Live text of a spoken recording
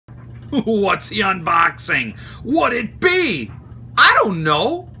What's he unboxing? What'd it be? I don't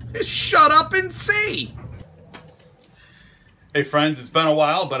know. Shut up and see. Hey friends, it's been a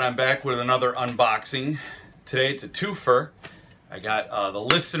while, but I'm back with another unboxing. Today it's a twofer. I got The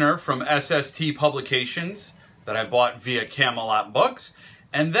Listener from SST Publications that I bought via Camelot Books.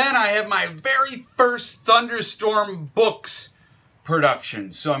 And then I have my very first Thunderstorm Books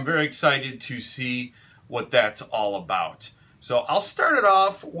production. So I'm very excited to see what that's all about. So I'll start it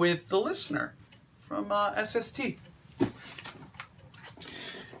off with The Listener from SST.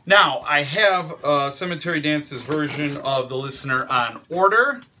 Now, I have Cemetery Dance's version of The Listener on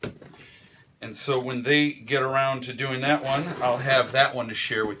order. And so when they get around to doing that one, I'll have that one to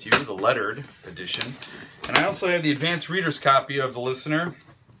share with you, the lettered edition. And I also have the advanced reader's copy of The Listener.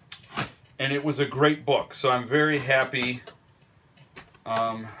 And it was a great book. So I'm very happy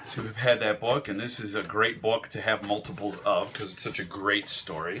to have had that book. And this is a great book to have multiples of because it's such a great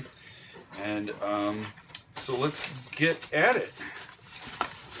story. And so let's get at it.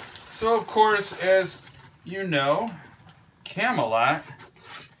 So, of course, as you know, Camelot,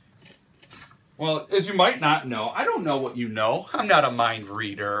 well, as you might not know, I don't know what you know. I'm not a mind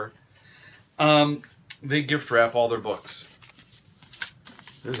reader. They gift wrap all their books.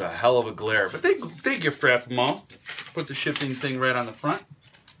 There's a hell of a glare, but they gift wrap them all. Put the shipping thing right on the front.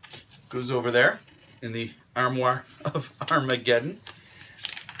 Goes over there in the armoire of Armageddon.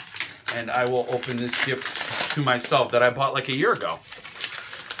 And I will open this gift to myself that I bought like a year ago.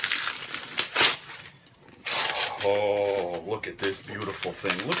 Oh, look at this beautiful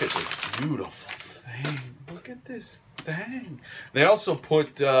thing. Look at this beautiful thing. Look at this thing. They also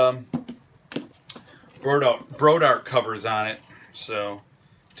put Brodart covers on it, so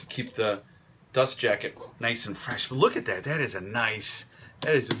to keep the dust jacket nice and fresh. But look at that. That is a nice,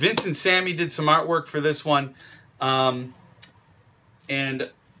 that is, Vince and Sammy did some artwork for this one. And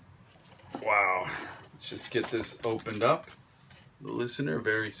wow, let's just get this opened up. The Listener,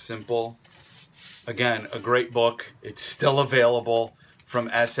 very simple. Again, a great book. It's still available from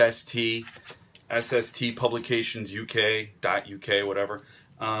SST Publications UK.UK, whatever.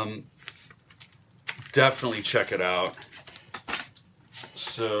 Definitely check it out.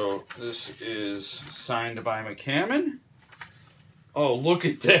 So this is signed by McCammon. Oh, look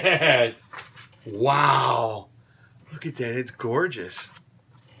at that. Wow. Look at that. It's gorgeous.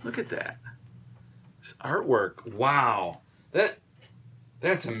 Look at that. This artwork. Wow. That's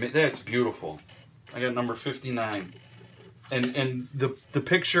beautiful. I got number 59, and the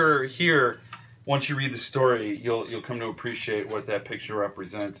picture here. Once you read the story, you'll come to appreciate what that picture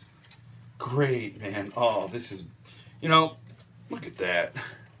represents. Great, man. Oh, this is, you know, look at that.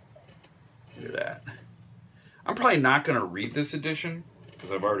 Look at that. I'm probably not going to read this edition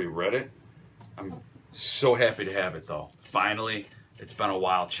because I've already read it. I'm so happy to have it though. Finally, it's been a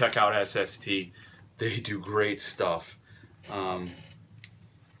while. Check out SST. They do great stuff.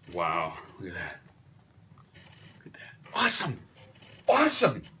 Wow, look at that. Awesome!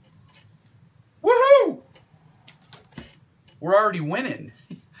 Awesome! Woohoo! We're already winning.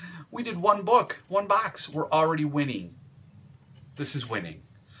 We did one book, one box. We're already winning. This is winning.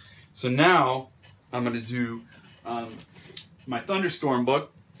 So now I'm going to do my Thunderstorm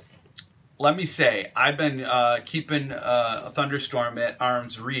book. Let me say, I've been keeping Thunderstorm at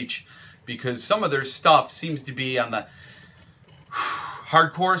arm's reach because some of their stuff seems to be on the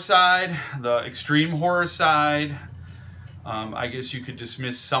hardcore side, the extreme horror side. I guess you could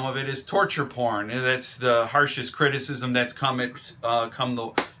dismiss some of it as torture porn. And that's the harshest criticism that's come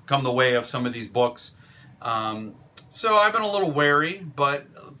the way of some of these books. So I've been a little wary, but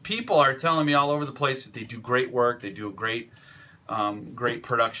people are telling me all over the place that they do great work. They do great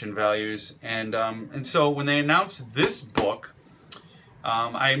production values. And so when they announced this book,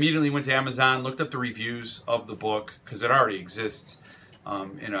 I immediately went to Amazon, looked up the reviews of the book because it already exists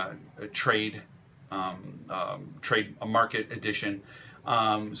in a trade. A market edition.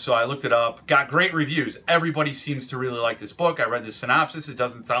 So I looked it up, got great reviews. Everybody seems to really like this book. I read the synopsis. It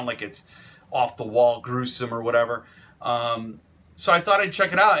doesn't sound like it's off the wall gruesome or whatever. So I thought I'd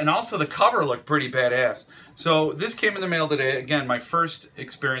check it out. And also the cover looked pretty badass. So this came in the mail today. Again, my first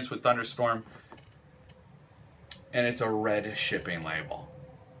experience with Thunderstorm. And it's a red shipping label.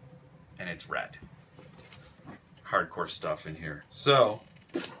 And it's red. Hardcore stuff in here. So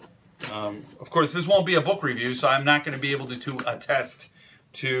of course, this won't be a book review, so I'm not going to be able to attest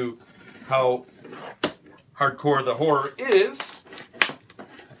to how hardcore the horror is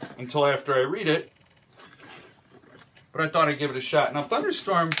until after I read it. But I thought I'd give it a shot. Now,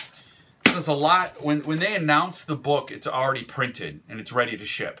 Thunderstorm does a lot. When they announce the book, it's already printed and it's ready to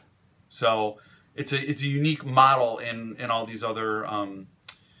ship. So it's a unique model in all these other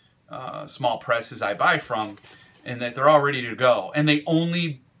small presses I buy from, and that they're all ready to go. And they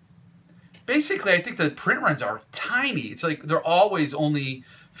only, basically, I think the print runs are tiny. It's like they're always only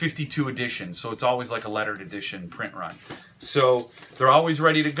 52 editions, so it's always like a lettered edition print run. So they're always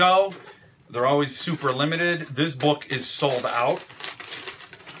ready to go. They're always super limited. This book is sold out.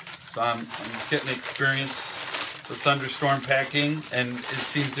 So I'm getting the experience with Thunderstorm packing, and it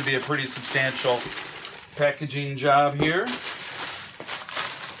seems to be a pretty substantial packaging job here.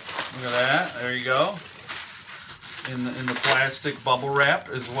 Look at that. There you go. In the plastic bubble wrap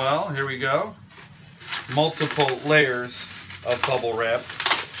as well. Here we go. Multiple layers of bubble wrap.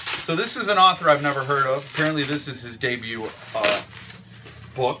 So this is an author I've never heard of. Apparently this is his debut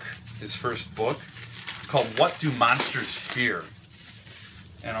book, his first book. It's called What Do Monsters Fear?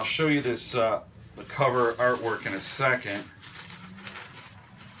 And I'll show you this the cover artwork in a second.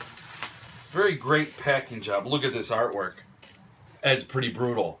 Very great packing job. Look at this artwork. It's pretty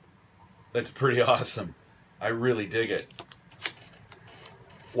brutal. That's pretty awesome. I really dig it.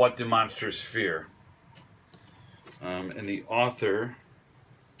 What Do Monsters Fear? And the author,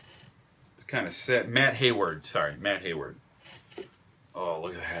 it's kind of sad. Matt Hayward. Sorry, Matt Hayward. Oh,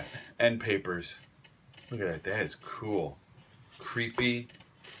 look at that. End papers. Look at that. That is cool. Creepy.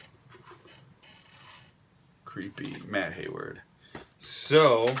 Creepy. Matt Hayward.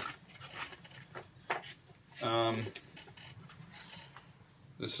 So,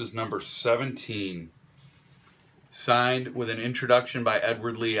 this is number 17. Signed with an introduction by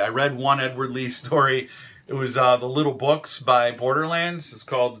Edward Lee. I read one Edward Lee story. It was The Little Books by Borderlands. It's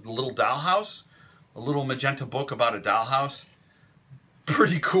called The Little Dollhouse. A little magenta book about a dollhouse.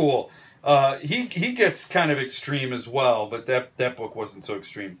 Pretty cool. He gets kind of extreme as well, but that book wasn't so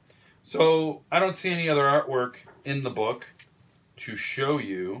extreme. So I don't see any other artwork in the book to show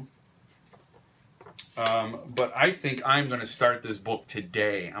you. But I think I'm going to start this book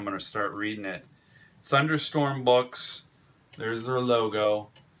today. I'm going to start reading it. Thunderstorm Books. There's their logo.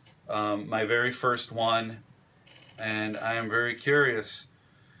 My very first one. And I am very curious.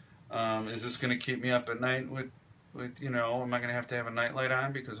 Is this going to keep me up at night with, you know, am I going to have a nightlight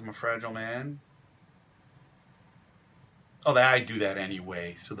on because I'm a fragile man? Oh, I do that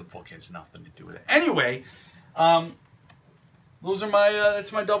anyway, so the book has nothing to do with it. Anyway, those are my,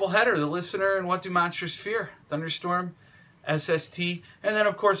 that's my double header, The Listener and What Do Monsters Fear? Thunderstorm, SST, and then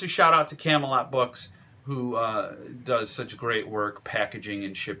of course a shout out to Camelot Books, who does such great work packaging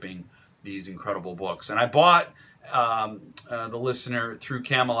and shipping these incredible books. And I bought The Listener through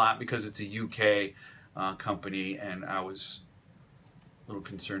Camelot because it's a UK company, and I was a little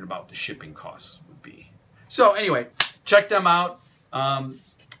concerned about the shipping costs would be. So anyway, check them out.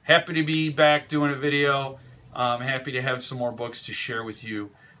 Happy to be back doing a video. Happy to have some more books to share with you.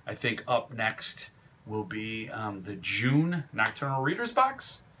 I think up next will be the June Nocturnal Readers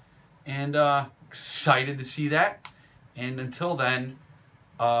Box. And excited to see that. And until then,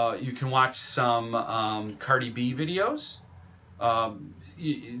 you can watch some Cardi B videos.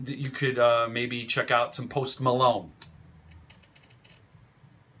 You could maybe check out some Post Malone.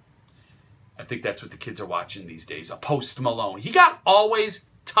 I think that's what the kids are watching these days, a Post Malone. He got Always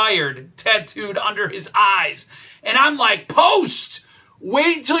Tired tattooed under his eyes. And I'm like, Post,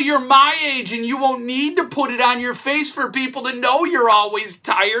 wait till you're my age and you won't need to put it on your face for people to know you're always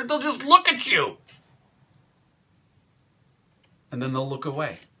tired. They'll just look at you. And then they'll look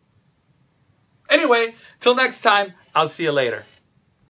away. Anyway, till next time, I'll see you later.